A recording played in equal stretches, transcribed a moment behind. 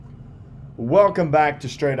Welcome back to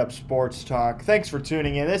Straight Up Sports Talk. Thanks for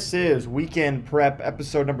tuning in. This is Weekend Prep,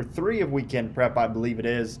 episode number 3 of Weekend Prep, I believe it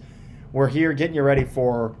is. We're here getting you ready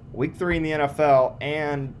for Week 3 in the NFL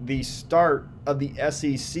and the start of the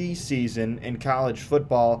SEC season in college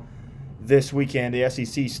football this weekend. The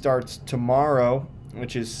SEC starts tomorrow,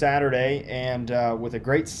 which is Saturday, and with a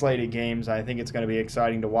great slate of games. I think it's going to be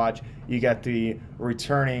exciting to watch. You got the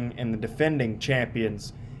returning and the defending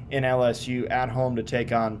champions in LSU at home to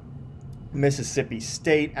take on Mississippi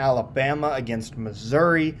State, Alabama against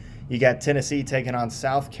Missouri. You got Tennessee taking on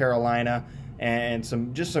South Carolina, and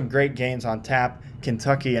some great games on tap.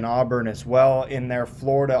 Kentucky and Auburn as well in there.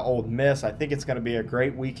 Florida, Ole Miss. I think it's going to be a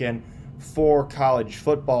great weekend for college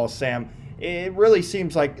football, Sam. It really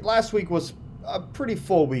seems like last week was a pretty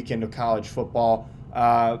full weekend of college football,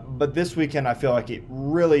 but this weekend I feel like it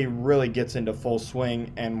really gets into full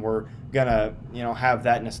swing, and we're gonna have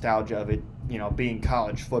that nostalgia of it being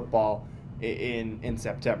college football in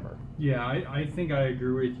September. Yeah, I think I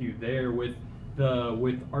agree with you there. With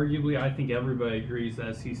arguably, I think everybody agrees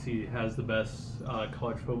the SEC has the best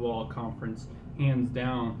college football conference, hands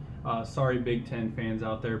down. Sorry, Big Ten fans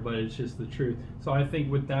out there, but it's just the truth. So I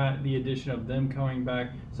think with that, the addition of them coming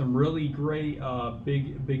back, some really great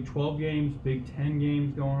Big 12 games, Big 10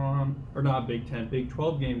 games going on, or not Big 10, Big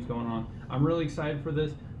 12 games going on. I'm really excited for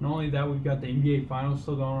this. Not only that, we've got the NBA Finals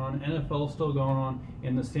still going on, NFL still going on,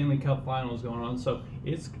 and the Stanley Cup Finals going on. So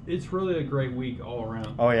it's really a great week all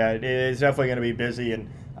around. Oh yeah, it is definitely going to be busy, and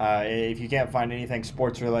if you can't find anything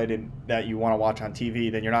sports related that you want to watch on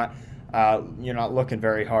TV, then you're not looking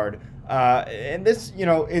very hard. And this,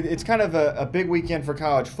 it's kind of a big weekend for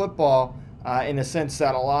college football in the sense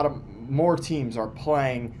that a lot of more teams are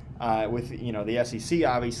playing with the SEC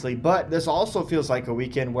obviously, but this also feels like a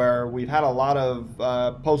weekend where we've had a lot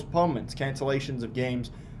of postponements, cancellations of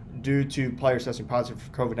games due to players testing positive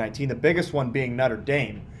for COVID-19. The biggest one being Notre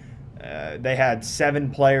Dame. They had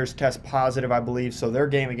 7 players test positive, I believe, so their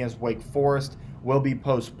game against Wake Forest will be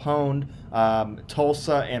postponed.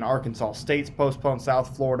 Tulsa and Arkansas State's postponed.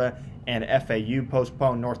 South Florida and FAU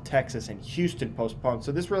postponed. North Texas and Houston postponed.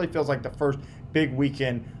 So this really feels like the first big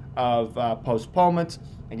weekend of postponements.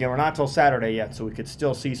 Again, we're not till Saturday yet, so we could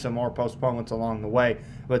still see some more postponements along the way.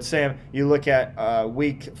 But Sam, you look at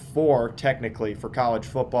week 4 technically for college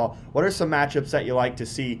football. What are some matchups that you like to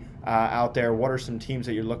see out there? What are some teams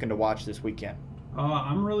that you're looking to watch this weekend?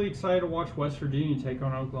 I'm really excited to watch West Virginia take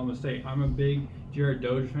on Oklahoma State. I'm a big Jared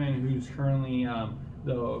Doge fan, who's currently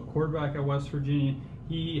the quarterback at West Virginia.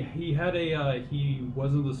 He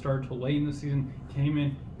wasn't the starter till late in the season. Came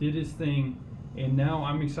in, did his thing, and now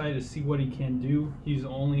I'm excited to see what he can do. He's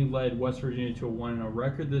only led West Virginia to a 1-0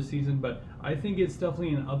 record this season, but I think it's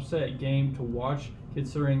definitely an upset game to watch,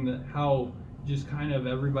 considering how just kind of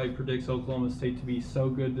everybody predicts Oklahoma State to be so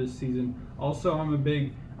good this season. Also, I'm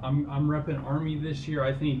repping Army this year.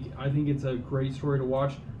 I think it's a great story to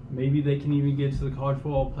watch. Maybe they can even get to the college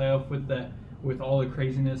football playoff with all the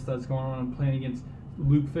craziness that's going on and playing against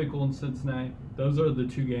Luke Fickell in Cincinnati. Those are the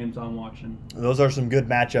 2 games I'm watching. Those are some good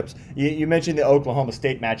matchups. You mentioned the Oklahoma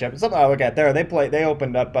State matchup. Something I look at there. They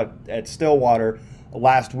opened up at Stillwater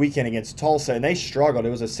last weekend against Tulsa, and they struggled. It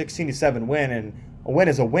was a 16-7 win, and a win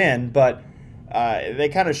is a win, but they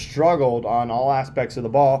kind of struggled on all aspects of the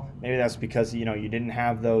ball. Maybe that's because you didn't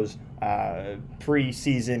have those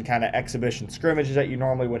preseason kind of exhibition scrimmages that you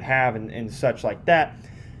normally would have and such like that.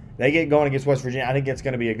 They get going against West Virginia. I think it's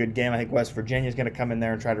going to be a good game. I think West Virginia is going to come in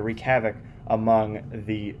there and try to wreak havoc among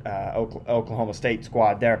the Oklahoma State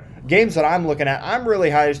squad there. Games that I'm looking at, I'm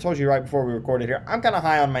really high. I just told you right before we recorded here, I'm kind of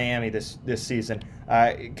high on Miami this season.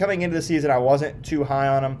 Coming into the season, I wasn't too high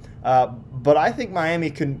on them, but I think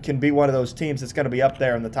Miami can be one of those teams that's going to be up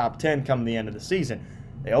there in the top 10 come the end of the season.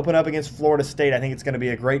 They open up against Florida State. I think it's going to be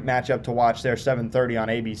a great matchup to watch there, 7:30 on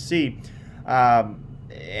ABC.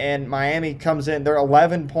 And Miami comes in, they're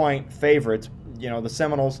 11-point favorites. The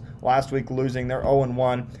Seminoles last week losing, they're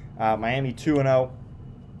 0-1. Miami 2-0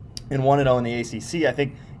 and 1-0 in the ACC. I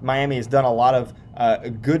think Miami has done a lot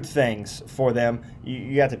of good things for them.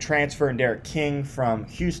 You got the transfer in Derek King from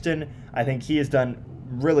Houston. I think he has done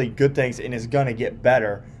really good things and is going to get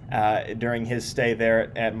better during his stay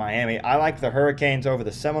there at Miami. I like the Hurricanes over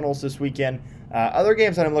the Seminoles this weekend. Other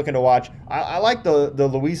games that I'm looking to watch, I like the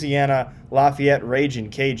Louisiana Lafayette Ragin'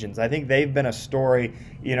 Cajuns. I think they've been a story,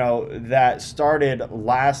 that started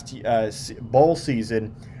last bowl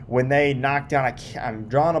season when they knocked down I'm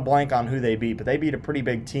drawing a blank on who they beat, but they beat a pretty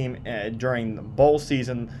big team during the bowl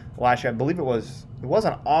season last year. I believe it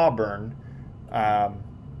wasn't Auburn,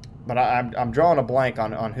 but I'm drawing a blank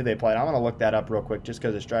on who they played. I'm going to look that up real quick just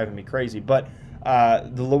because it's driving me crazy. But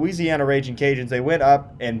The Louisiana Raging Cajuns, they went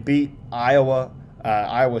up and beat Iowa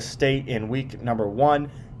State in week number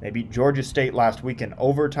 1. They beat Georgia State last week in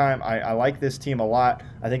overtime. I like this team a lot.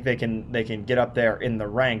 I think they can get up there in the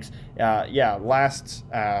ranks. Last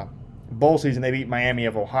bowl season they beat Miami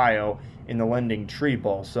of Ohio in the Lending Tree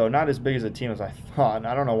Bowl. So not as big as a team as I thought.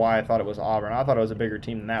 I don't know why I thought it was Auburn. I thought it was a bigger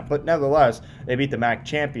team than that. But nevertheless, they beat the MAC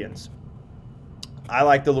champions. I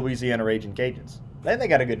like the Louisiana Raging Cajuns. They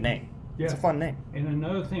got a good name. Yeah. It's a fun name. And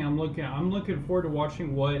another thing I'm looking forward to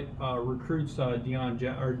watching what recruits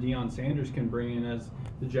Deion Sanders can bring in as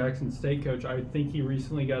the Jackson State coach. I think he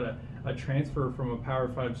recently got a transfer from a Power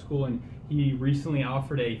 5 school, and he recently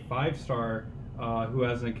offered a 5-star who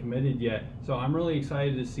hasn't committed yet. So I'm really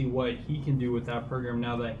excited to see what he can do with that program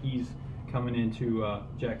now that he's coming into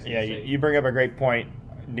Jackson State. Yeah, you bring up a great point.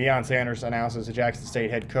 Deion Sanders announced as a Jackson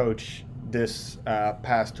State head coach this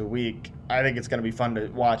past week. I think it's going to be fun to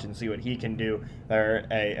watch and see what he can do there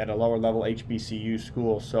at a lower level HBCU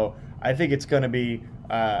school. So I think it's going to be,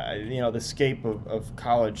 the scape of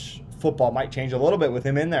college football might change a little bit with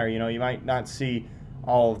him in there. You might not see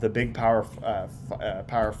all of the big Power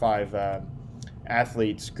 5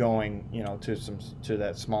 athletes going, to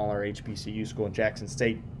that smaller HBCU school in Jackson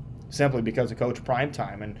State, simply because of Coach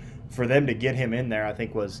Primetime. And for them to get him in there, I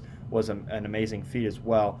think was an amazing feat as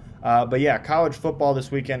well. But yeah, college football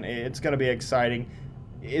this weekend, it's going to be exciting.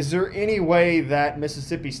 Is there any way that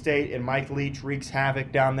Mississippi State and Mike Leach wreaks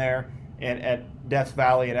havoc down there at Death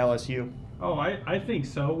Valley at LSU? Oh, I think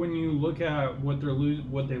so. When you look at what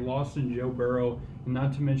they lost in Joe Burrow, and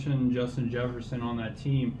not to mention Justin Jefferson on that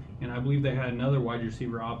team, and I believe they had another wide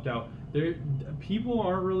receiver opt out. People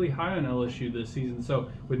aren't really high on LSU this season.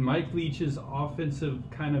 So with Mike Leach's offensive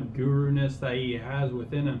kind of guru-ness that he has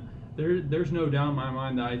within him, there's no doubt in my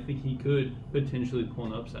mind that I think he could potentially pull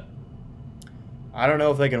an upset. I don't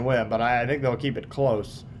know if they can win, but I think they'll keep it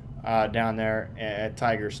close down there at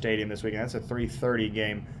Tiger Stadium this weekend. That's a 3:30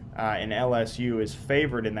 game, and LSU is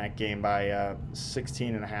favored in that game by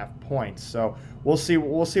 16.5 points. So we'll see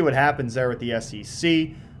what happens there with the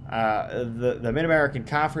SEC. The Mid-American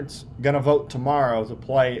Conference going to vote tomorrow to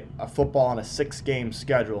play a football on a 6-game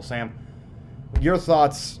schedule. Sam, your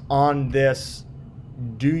thoughts on this?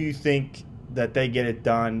 Do you think that they get it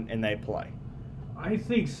done and they play? I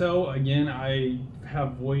think so. Again, I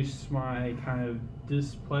have voiced my kind of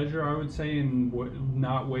displeasure, I would say, in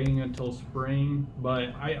not waiting until spring.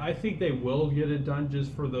 But I think they will get it done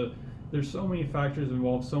just for there's so many factors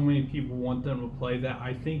involved. So many people want them to play that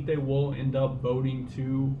I think they will end up voting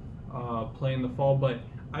to play in the fall. But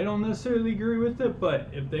I don't necessarily agree with it. But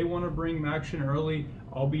if they want to bring action early,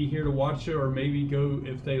 I'll be here to watch it, or maybe go,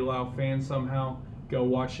 if they allow fans somehow, go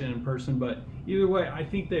watch it in person. But either way, I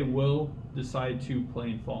think they will decide to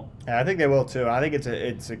play in fall. Yeah, I think they will too. I think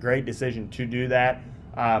it's a great decision to do that.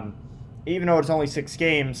 Even though it's only 6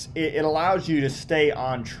 games, it allows you to stay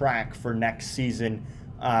on track for next season.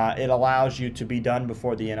 It allows you to be done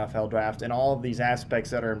before the NFL draft and all of these aspects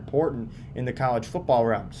that are important in the college football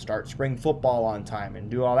realm. Start spring football on time and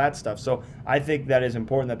do all that stuff. So I think that is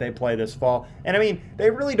important that they play this fall. And I mean, they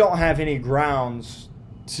really don't have any grounds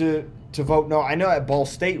to vote no. I know at Ball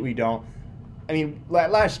State we don't. I mean,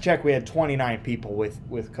 last check we had 29 people with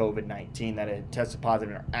COVID-19 that had tested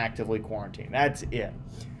positive and are actively quarantined. That's it.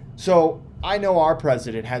 So I know our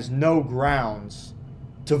president has no grounds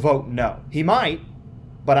to vote no. He might,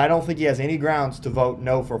 but I don't think he has any grounds to vote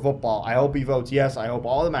no for football. I hope he votes yes. I hope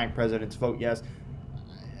all the MAC presidents vote yes.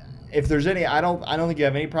 If there's any, I don't think you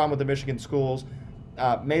have any problem with the Michigan schools.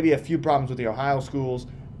 Maybe a few problems with the Ohio schools,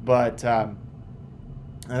 but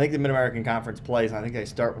I think the Mid-American Conference plays, and I think they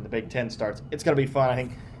start when the Big Ten starts. It's going to be fun. I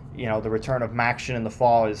think, the return of MACtion in the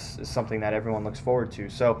fall is something that everyone looks forward to.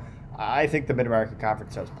 So I think the Mid-American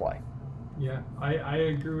Conference does play. Yeah, I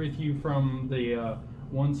agree with you from the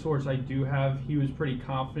one source I do have. He was pretty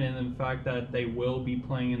confident in the fact that they will be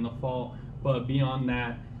playing in the fall. But beyond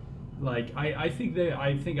that, I think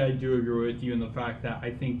I do agree with you in the fact that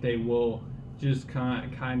I think they will just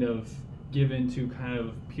kind of give into kind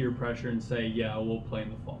of peer pressure and say, yeah, we'll play in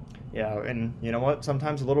the fall. Yeah, and you know what?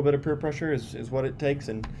 Sometimes a little bit of peer pressure is what it takes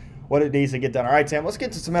and what it needs to get done. All right, Sam, let's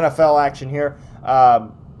get to some NFL action here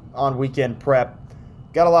on weekend prep.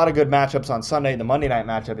 Got a lot of good matchups on Sunday. The Monday night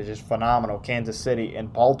matchup is just phenomenal. Kansas City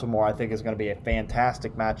and Baltimore, I think, is going to be a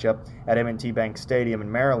fantastic matchup at M&T Bank Stadium in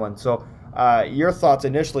Maryland. So your thoughts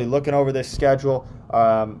initially looking over this schedule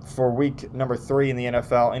for week number 3 in the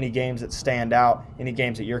NFL, any games that stand out, any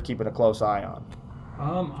games that you're keeping a close eye on?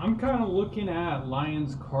 I'm kind of looking at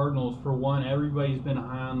Lions-Cardinals. For one, everybody's been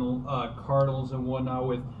high on the Cardinals and whatnot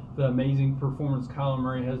with the amazing performance Kyler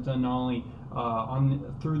Murray has done, not only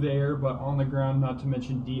on through the air, but on the ground. Not to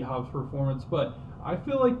mention D-Hop's performance, but I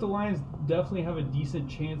feel like the Lions definitely have a decent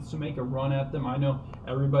chance to make a run at them. I know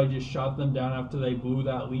everybody just shot them down after they blew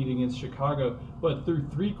that lead against Chicago, but through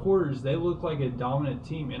 3 quarters they look like a dominant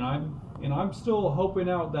team, and I'm still hoping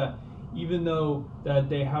out that even though that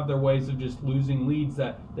they have their ways of just losing leads,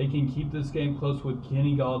 that they can keep this game close with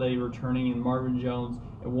Kenny Galladay returning and Marvin Jones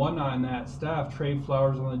and whatnot in that staff, Trey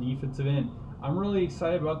Flowers on the defensive end. I'm really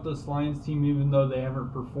excited about this Lions team, even though they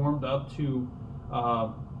haven't performed up to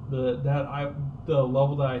the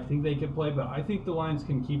level that I think they can play, but I think the Lions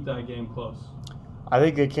can keep that game close. I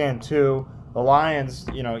think they can too. The Lions,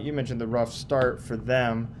 you mentioned the rough start for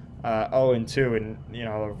them, 0-2, and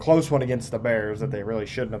a close one against the Bears that they really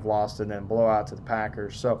shouldn't have lost, and then blowout to the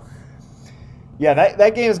Packers. So, yeah,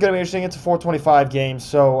 that game is going to be interesting. It's a 4:25 game,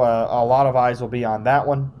 so a lot of eyes will be on that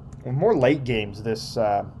one. More late games this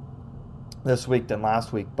week than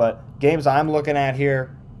last week, but games I'm looking at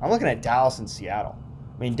here, I'm looking at Dallas and Seattle.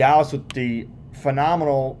 I mean, Dallas with the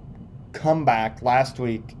phenomenal comeback last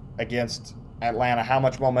week against Atlanta. How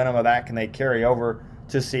much momentum of that can they carry over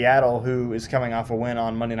to Seattle, who is coming off a win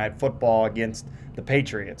on Monday Night Football against the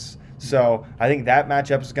Patriots? So I think that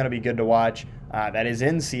matchup is going to be good to watch. That is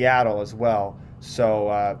in Seattle as well.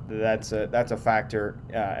 So that's a factor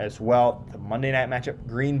as well. The Monday night matchup,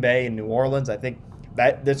 Green Bay and New Orleans. I think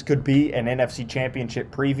that this could be an NFC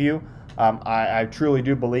Championship preview. I truly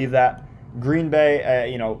do believe that. Green Bay,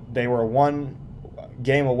 they were one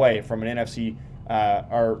game away from an NFC,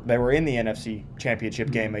 or they were in the NFC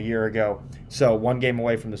Championship game a year ago. So one game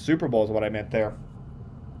away from the Super Bowl is what I meant there.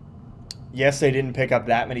 Yes, they didn't pick up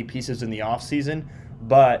that many pieces in the offseason,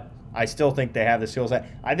 but I still think they have the skill set.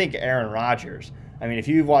 I think Aaron Rodgers, if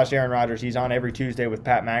you've watched Aaron Rodgers, he's on every Tuesday with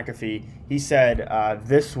Pat McAfee. He said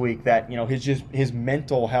this week that his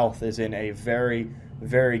mental health is in a very,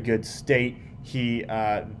 very good state. He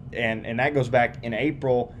and that goes back in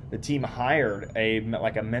April. The team hired a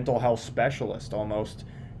mental health specialist almost,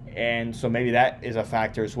 and so maybe that is a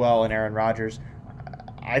factor as well in Aaron Rodgers.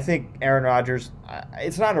 I think Aaron Rodgers,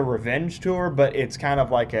 it's not a revenge tour, but it's kind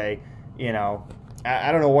of like a,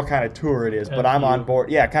 I don't know what kind of tour it is, but I'm on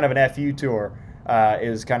board. Yeah, kind of an FU tour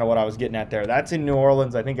is kind of what I was getting at there. That's in New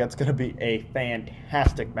Orleans. I think that's going to be a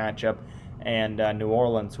fantastic matchup, and New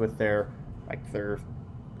Orleans with their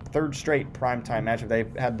third straight primetime matchup.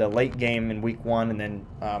 They've had the late game in week 1, and then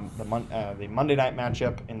the Monday night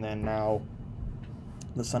matchup, and then now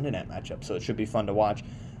the Sunday night matchup. So it should be fun to watch.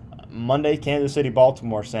 Monday, Kansas City,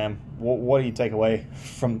 Baltimore. Sam, what do you take away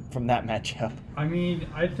from that matchup? I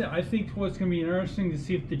think what's going to be interesting to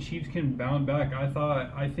see if the Chiefs can bounce back.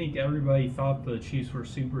 I think everybody thought the Chiefs were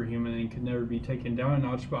superhuman and could never be taken down a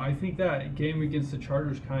notch, but I think that game against the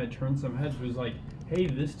Chargers kind of turned some heads. It was like, hey,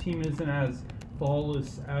 this team isn't as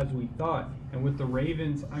flawless as we thought. And with the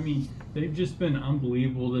Ravens, they've just been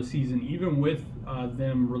unbelievable this season. Even with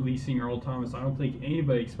them releasing Earl Thomas, I don't think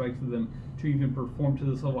anybody expected them to even perform to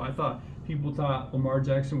this level. I thought people thought Lamar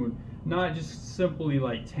Jackson would not just simply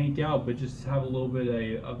tank out, but just have a little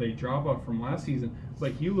bit of a drop off from last season.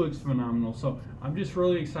 But he looks phenomenal. So I'm just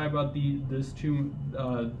really excited about these two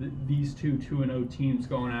 2-0 teams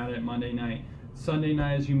going at it Monday night. Sunday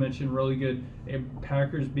night, as you mentioned, really good.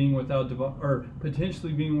 Packers being without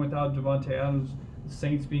potentially being without Devontae Adams, the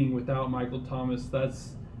Saints being without Michael Thomas.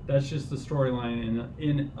 That's just the storyline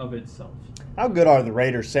in of itself. How good are the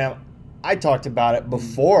Raiders, Sam? I talked about it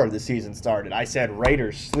before the season started. I said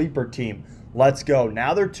Raiders sleeper team. Let's go.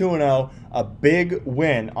 Now they're 2-0. A big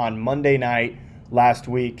win on Monday night last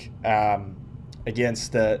week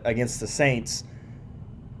against the Saints.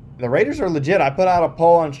 The Raiders are legit. I put out a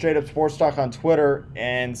poll on Straight Up Sports Talk on Twitter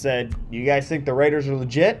and said, you guys think the Raiders are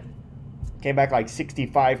legit? Came back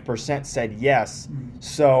 65% said yes.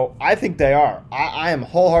 So I think they are. I am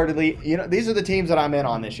wholeheartedly, these are the teams that I'm in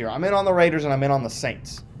on this year. I'm in on the Raiders and I'm in on the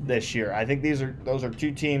Saints this year. I think those are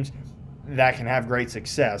two teams that can have great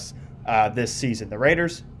success this season. The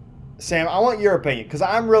Raiders, Sam, I want your opinion because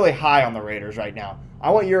I'm really high on the Raiders right now.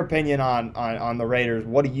 I want your opinion on the Raiders.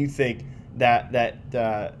 What do you think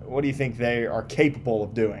what do you think they are capable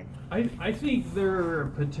of doing? I think their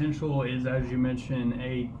potential is, as you mentioned,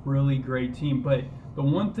 a really great team. But the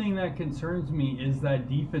one thing that concerns me is that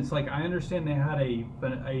defense. I understand they had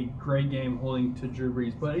a great game holding to Drew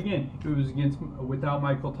Brees, but again, it was without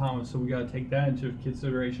Michael Thomas, so we got to take that into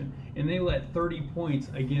consideration. And they let 30 points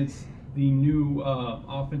against the new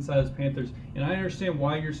offense as Panthers. And I understand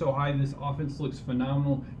why you're so high. This offense looks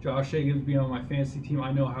phenomenal. Josh Jacobs being on my fantasy team,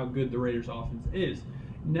 I know how good the Raiders offense is.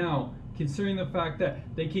 Now, considering the fact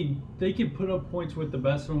that they can put up points with the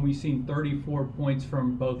best of them, we've seen 34 points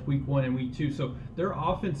from both week 1 and week 2. So their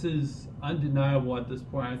offense is undeniable at this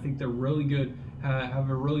point. I think they're really good, have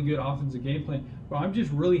a really good offensive game plan. But I'm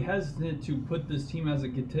just really hesitant to put this team as a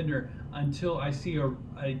contender until I see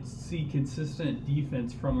consistent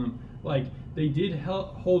defense from them. Like, they did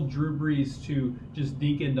hold Drew Brees to just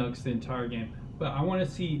dink and dunks the entire game. But I want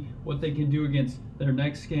to see what they can do against their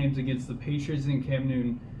next games against the Patriots and Cam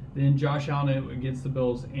Newton, then Josh Allen against the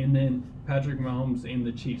Bills, and then Patrick Mahomes and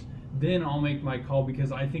the Chiefs. Then I'll make my call,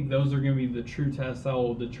 because I think those are going to be the true tests that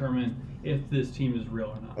will determine if this team is real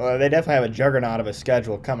or not. Well, they definitely have a juggernaut of a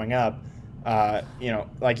schedule coming up.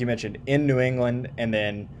 Like you mentioned, in New England, and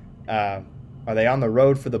then are they on the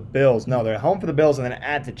road for the Bills? No, they're home for the Bills and then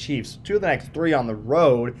at the Chiefs. 2 of the next 3 on the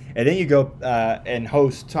road, and then you go and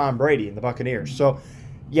host Tom Brady and the Buccaneers. So,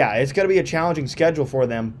 yeah, it's going to be a challenging schedule for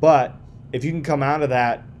them, but if you can come out of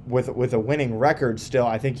that with a winning record still,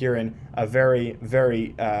 I think you're in a very,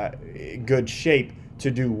 very good shape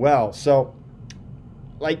to do well. So,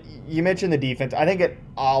 like you mentioned the defense, I think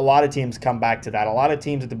a lot of teams come back to that. A lot of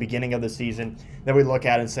teams at the beginning of the season that we look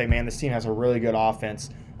at and say, man, this team has a really good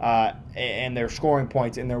offense, and they're scoring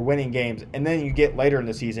points and they're winning games. And then you get later in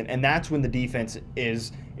the season, and that's when the defense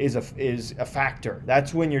is a factor.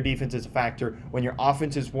 That's when your defense is a factor, when your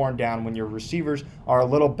offense is worn down, when your receivers are a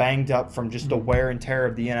little banged up from just the wear and tear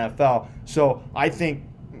of the NFL. So I think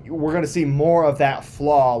we're going to see more of that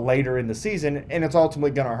flaw later in the season, and it's ultimately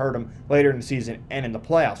going to hurt them later in the season and in the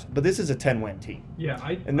playoffs. But this is a 10-win team. Yeah,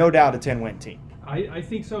 and no doubt a 10-win team. I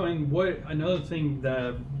think so. And what another thing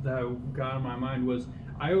that got in my mind was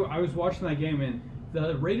I was watching that game, and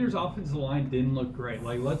the Raiders' offensive line didn't look great.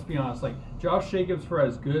 Like, let's be honest. Like, Josh Jacobs, for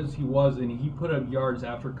as good as he was, and he put up yards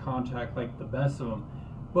after contact like the best of them,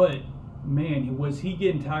 but man, was he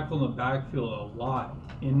getting tackled in the backfield a lot.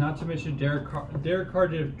 And not to mention Derek Carr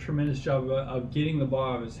did a tremendous job of getting the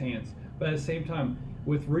ball out of his hands. But at the same time,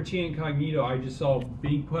 with Richie Incognito, I just saw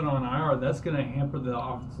being put on IR. That's going to hamper the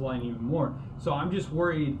offensive line even more. So I'm just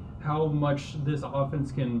worried how much this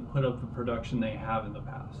offense can put up the production they have in the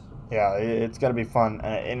past. Yeah, it's going to be fun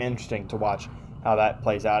and interesting to watch how that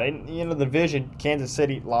plays out. And, the division, Kansas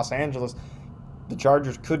City, Los Angeles, the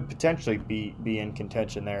Chargers could potentially be in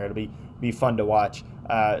contention there. It'll be fun to watch.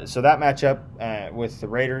 So that matchup with the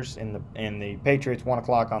Raiders and the Patriots, 1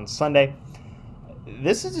 o'clock on Sunday.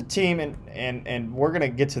 This is a team, and we're gonna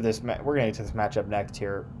get to this. We're gonna get to this matchup next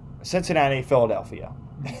here. Cincinnati, Philadelphia.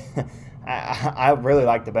 I really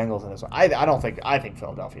like the Bengals in this one. I think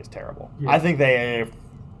Philadelphia is terrible. Yeah. I think they are a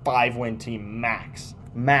 5-win team max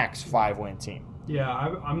 5-win team. Yeah,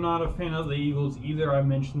 I'm not a fan of the Eagles either. I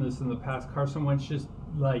mentioned this in the past. Carson Wentz just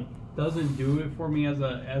doesn't do it for me as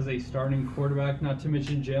a starting quarterback. Not to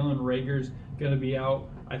mention Jalen Reagor's going to be out,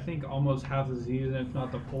 I think, almost half the season, if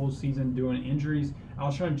not the full season, doing injuries.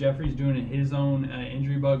 Alshon Jeffrey's doing his own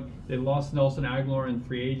injury bug. They lost Nelson Aguilar in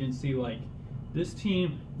free agency. This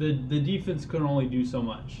team, the defense could only do so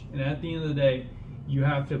much. And at the end of the day, you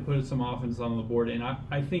have to put some offense on the board. And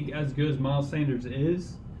I think as good as Miles Sanders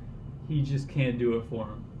is, he just can't do it for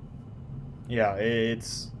him. Yeah,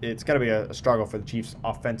 it's going to be a struggle for the Chiefs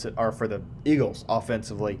offensive, or for the Eagles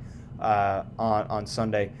offensively on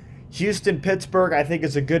Sunday. Houston, Pittsburgh, I think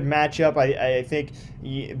is a good matchup. I think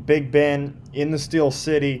Big Ben in the Steel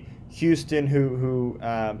City. Houston, who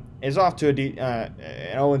is off to an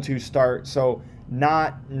 0-2 start, so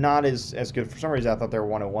not as good. For some reason, I thought they were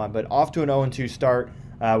 1-1, but off to an 0-2 start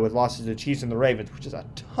with losses to the Chiefs and the Ravens, which is a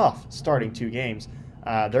tough starting 2 games.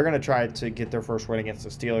 They're going to try to get their first win against the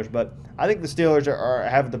Steelers, but I think the Steelers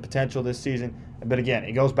have the potential this season. But again,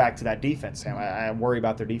 it goes back to that defense, Sam. I worry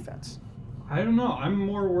about their defense. I don't know. I'm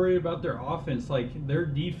more worried about their offense. Their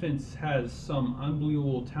defense has some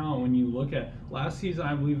unbelievable talent. When you look at last season,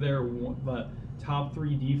 I believe they were the top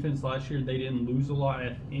 3 defense last year. They didn't lose a lot,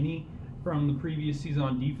 if any, from the previous season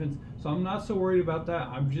on defense. So I'm not so worried about that.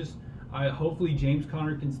 Hopefully James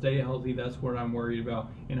Conner can stay healthy. That's what I'm worried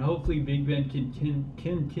about. And hopefully Big Ben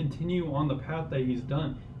can continue on the path that he's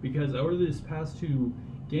done. Because over this past 2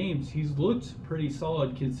 games, he's looked pretty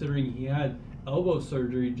solid considering he had elbow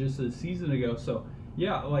surgery just a season ago. So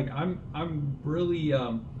yeah, I'm really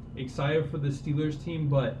excited for the Steelers team,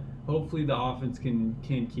 but hopefully the offense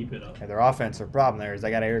can keep it up. Yeah, their offensive problem there is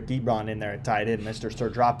they got Eric Ebron in there tied in. Mr. Sir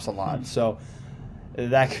drops a lot, so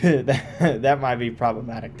that might be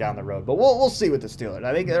problematic down the road. But we'll see with the Steelers.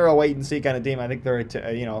 I think they're a wait and see kind of team. I think they're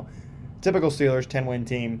a typical Steelers 10-win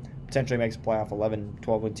team, potentially makes a playoff 11,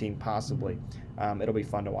 12-win team possibly. It'll be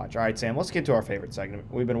fun to watch. All right, Sam, let's get to our favorite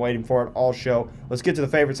segment. We've been waiting for it all show. Let's get to the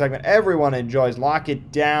favorite segment everyone enjoys. Lock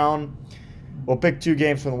it down. We'll pick 2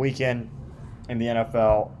 games from the weekend in the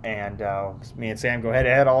NFL, and me and Sam go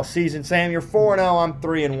head-to-head all season. Sam, you're 4-0. I'm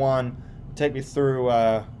 3-1. Take me through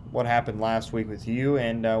what happened last week with you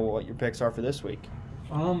and what your picks are for this week.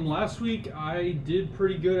 Last week I did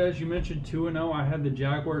pretty good, as you mentioned, 2-0. I had the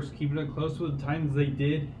Jaguars keeping it close with the Titans. They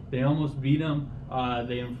did. They almost beat them.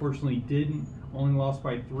 They unfortunately didn't. Only lost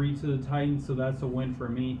by 3 to the Titans, so that's a win for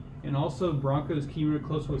me. And also Broncos keeping it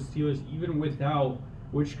close with Steelers, even without,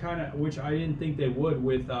 which I didn't think they would,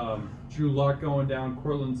 with Drew Lock going down,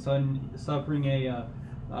 Courtland Sutton suffering a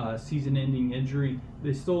season-ending injury.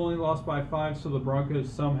 They still only lost by 5, so the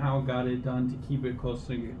Broncos somehow got it done to keep it close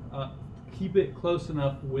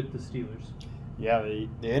enough with the Steelers. Yeah, the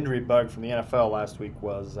injury bug from the NFL last week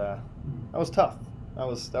was tough. That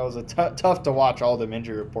was tough to watch all them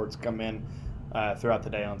injury reports come in throughout the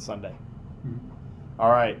day on Sunday. All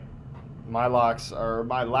right, my locks are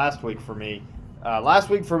my last week for me. Last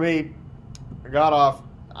week for me, I got off.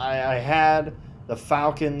 I had the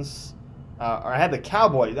Falcons. Or I had the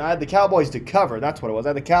Cowboys. I had the Cowboys to cover. That's what it was. I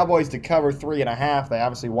had the Cowboys to cover 3.5. They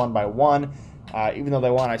obviously won by 1. Even though they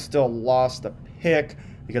won, I still lost the pick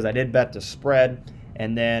because I did bet the spread.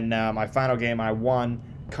 And then my final game, I won.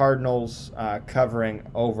 Cardinals covering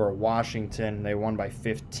over Washington. They won by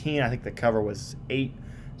 15. I think the cover was 8.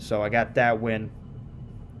 So I got that win.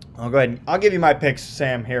 I'll go ahead and I'll give you my picks,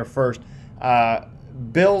 Sam, here first.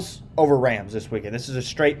 Bills over Rams this weekend. This is a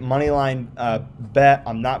straight money line bet.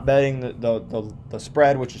 I'm not betting the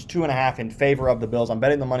spread, which is 2.5 in favor of the Bills. I'm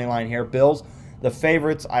betting the money line here. Bills, the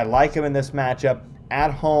favorites. I like them in this matchup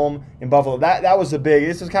at home in Buffalo. That was a big.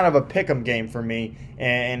 This is kind of a pick'em game for me,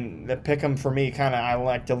 and the pick'em for me kind of I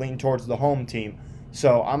like to lean towards the home team.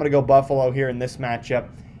 So I'm gonna go Buffalo here in this matchup.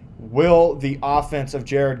 Will the offense of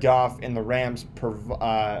Jared Goff and the Rams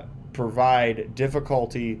provide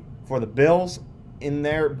difficulty for the Bills in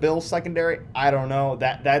their Bills secondary? I don't know.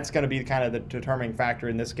 That's going to be kind of the determining factor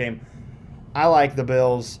in this game. I like the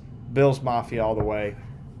Bills Mafia all the way.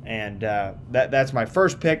 And that's my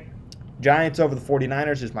first pick. Giants over the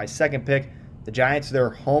 49ers is my second pick. The Giants,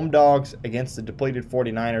 they're home dogs against the depleted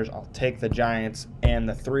 49ers. I'll take the Giants and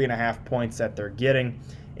the 3.5 points that they're getting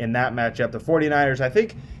in that matchup. The 49ers, I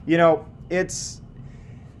think, it's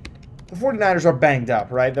the 49ers are banged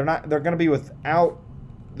up, right? They're going to be without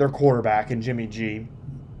their quarterback in Jimmy G,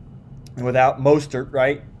 and without Mostert,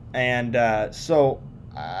 right? And so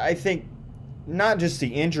I think not just the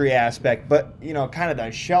injury aspect, but kind of the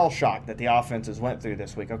shell shock that the offenses went through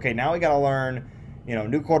this week. Okay, now we got to learn,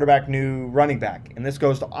 new quarterback, new running back, and this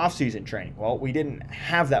goes to off-season training. Well, we didn't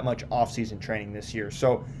have that much off-season training this year,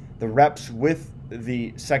 so the reps with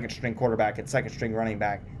the second-string quarterback and second-string running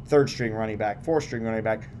back, third-string running back, fourth-string running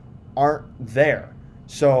back aren't there.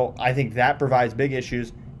 So I think that provides big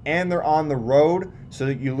issues. And they're on the road, so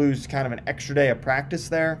that you lose kind of an extra day of practice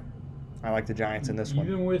there. I like the Giants in this one.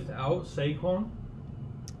 Even without Saquon?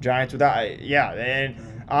 Giants without, yeah.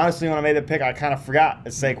 And honestly, when I made the pick, I kind of forgot that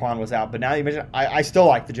Saquon was out. But now you mentioned, I still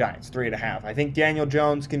like the Giants, 3.5. I think Daniel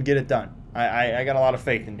Jones can get it done. I got a lot of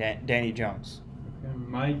faith in Danny Jones. And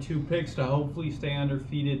my 2 picks to hopefully stay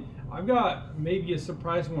undefeated. I've got maybe a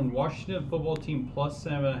surprise one. Washington football team plus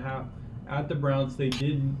 7.5 at the Browns. They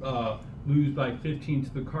did lose by 15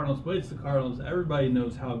 to the Cardinals, but it's the Cardinals. Everybody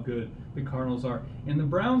knows how good the Cardinals are. And the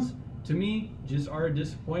Browns, to me, just are a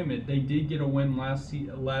disappointment. They did get a win last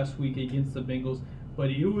week against the Bengals,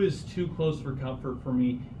 but it was too close for comfort for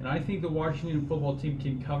me. And I think the Washington football team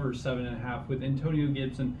can cover 7.5 with Antonio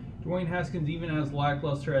Gibson. Dwayne Haskins, even as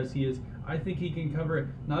lackluster as he is, I think he can cover it.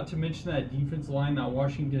 Not to mention that defense line that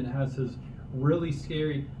Washington has is really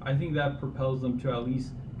scary. I think that propels them to at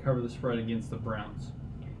least cover the spread against the Browns.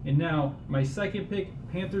 And now, my second pick,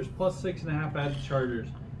 Panthers plus 6.5 at the Chargers.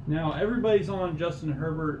 Now, everybody's on Justin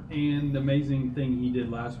Herbert and the amazing thing he did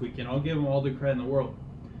last week, and I'll give him all the credit in the world.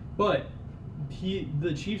 But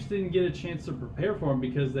the Chiefs didn't get a chance to prepare for him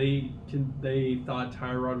because they thought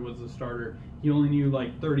Tyrod was the starter. He only knew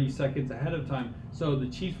like 30 seconds ahead of time. So the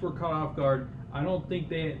Chiefs were caught off guard. I don't think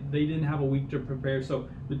they didn't have a week to prepare. So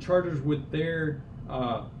the Chargers with their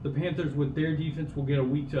the Panthers with their defense will get a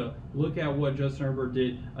week to look at what Justin Herbert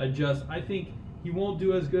did, adjust. I think he won't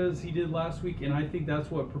do as good as he did last week, and I think that's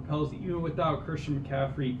what propels, even without Christian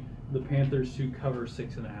McCaffrey, the Panthers to cover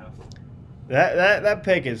 6.5. That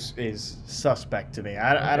pick is suspect to me.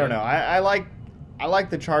 I don't know. I like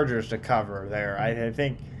the Chargers to cover there. I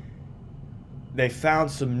think they found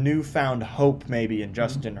some newfound hope maybe in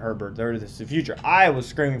Justin Herbert. There's the future. I was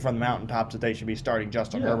screaming from the mountaintops that they should be starting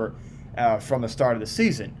Justin Herbert from the start of the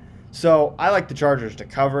season. So I like the Chargers to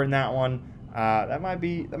cover in that one. that might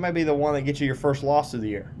be the one that gets you your first loss of the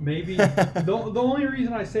year. Maybe the only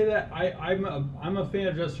reason I say that I'm a fan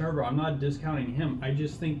of Justin Herbert. I'm not discounting him. I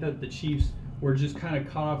just think that the Chiefs were just kind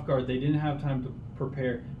of caught off guard. They didn't have time to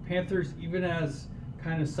prepare. Panthers, even as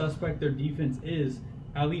kind of suspect their defense is,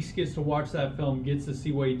 at least gets to watch that film, gets to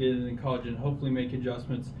see what he did in college, and hopefully make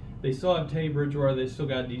adjustments. They still have Teddy Bridgewater. They still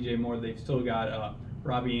got DJ Moore. They've still got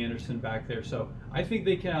Robbie Anderson back there. So I think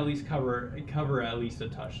they can at least cover at least a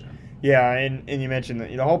touchdown. Yeah, and you mentioned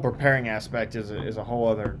that the whole preparing aspect is a whole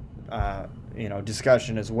other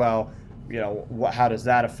discussion as well. How does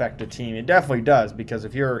that affect a team? It definitely does, because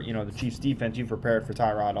if you're the Chiefs defense, you've prepared for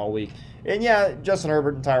Tyrod all week. And yeah, Justin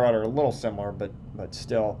Herbert and Tyrod are a little similar, but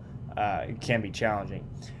still it can be challenging.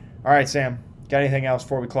 All right, Sam, got anything else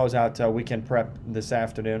before we close out weekend prep this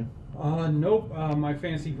afternoon? Nope. My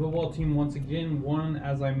fantasy football team once again won,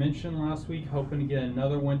 as I mentioned last week. Hoping to get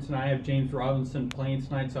another win tonight. I have James Robinson playing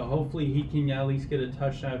tonight, so hopefully he can at least get a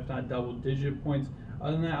touchdown, if not double-digit points.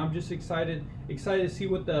 Other than that, I'm just excited to see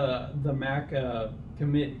what the MAC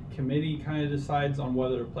committee kind of decides on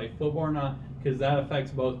whether to play football or not, because that affects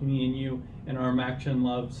both me and you and our MAC-Chin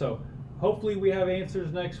love. So hopefully we have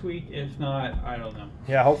answers next week. If not, I don't know.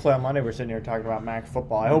 Yeah, hopefully on Monday we're sitting here talking about MAC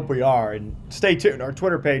football. I hope we are. And stay tuned. Our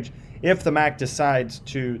Twitter page, if the MAC decides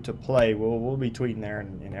to play, we'll be tweeting there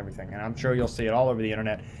and everything. And I'm sure you'll see it all over the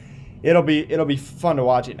internet. It'll be fun to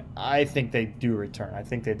watch. And I think they do return. I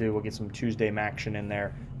think they do. We'll get some Tuesday action in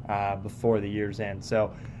there before the year's end.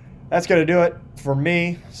 So that's going to do it for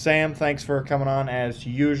me. Sam, thanks for coming on as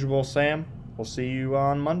usual, Sam. We'll see you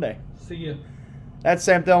on Monday. See you. That's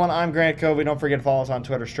Sam Thielman. I'm Grant Covey. Don't forget to follow us on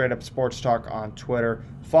Twitter, Straight Up Sports Talk on Twitter.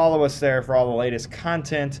 Follow us there for all the latest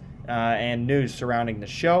content and news surrounding the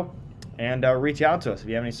show. And reach out to us if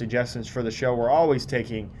you have any suggestions for the show. We're always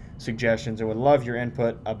taking suggestions and would love your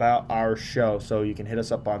input about our show. So you can hit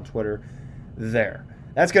us up on Twitter there.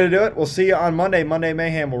 That's going to do it. We'll see you on Monday. Monday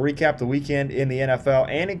Mayhem will recap the weekend in the NFL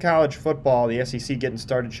and in college football. The SEC getting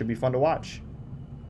started should be fun to watch.